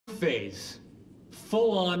phase.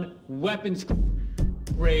 Full-on weapons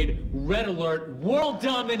grade, red alert, world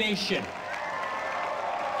domination.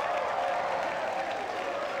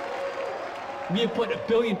 We have put 1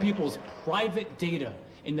 billion people's private data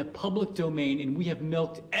in the public domain, and we have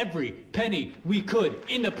milked every penny we could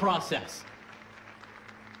in the process.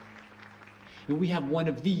 And we have one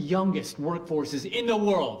of the youngest workforces in the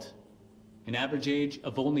world. An average age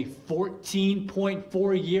of only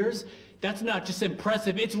 14.4 years. That's not just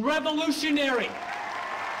impressive, it's revolutionary.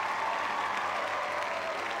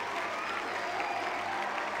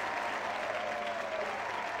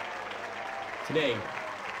 Today,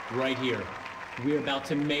 right here, we're about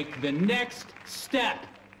to make the next step.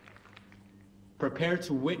 Prepare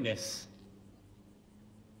to witness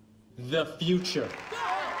the future.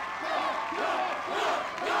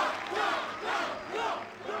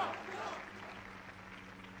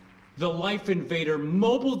 The Life Invader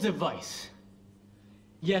mobile device.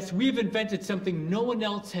 Yes, we've invented something no one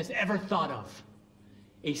else has ever thought of.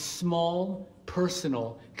 A small,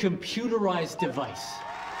 personal, computerized device.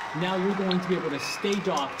 Now you're going to be able to stay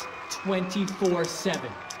docked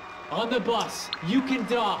 24/7. On the bus, you can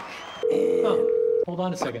dock. Oh, hold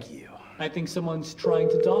on a second. I think someone's trying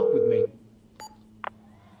to dock with me.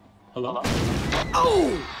 Hello?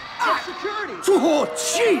 Oh! Security! Oh,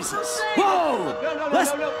 Jesus! Whoa! No,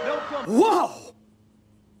 Whoa!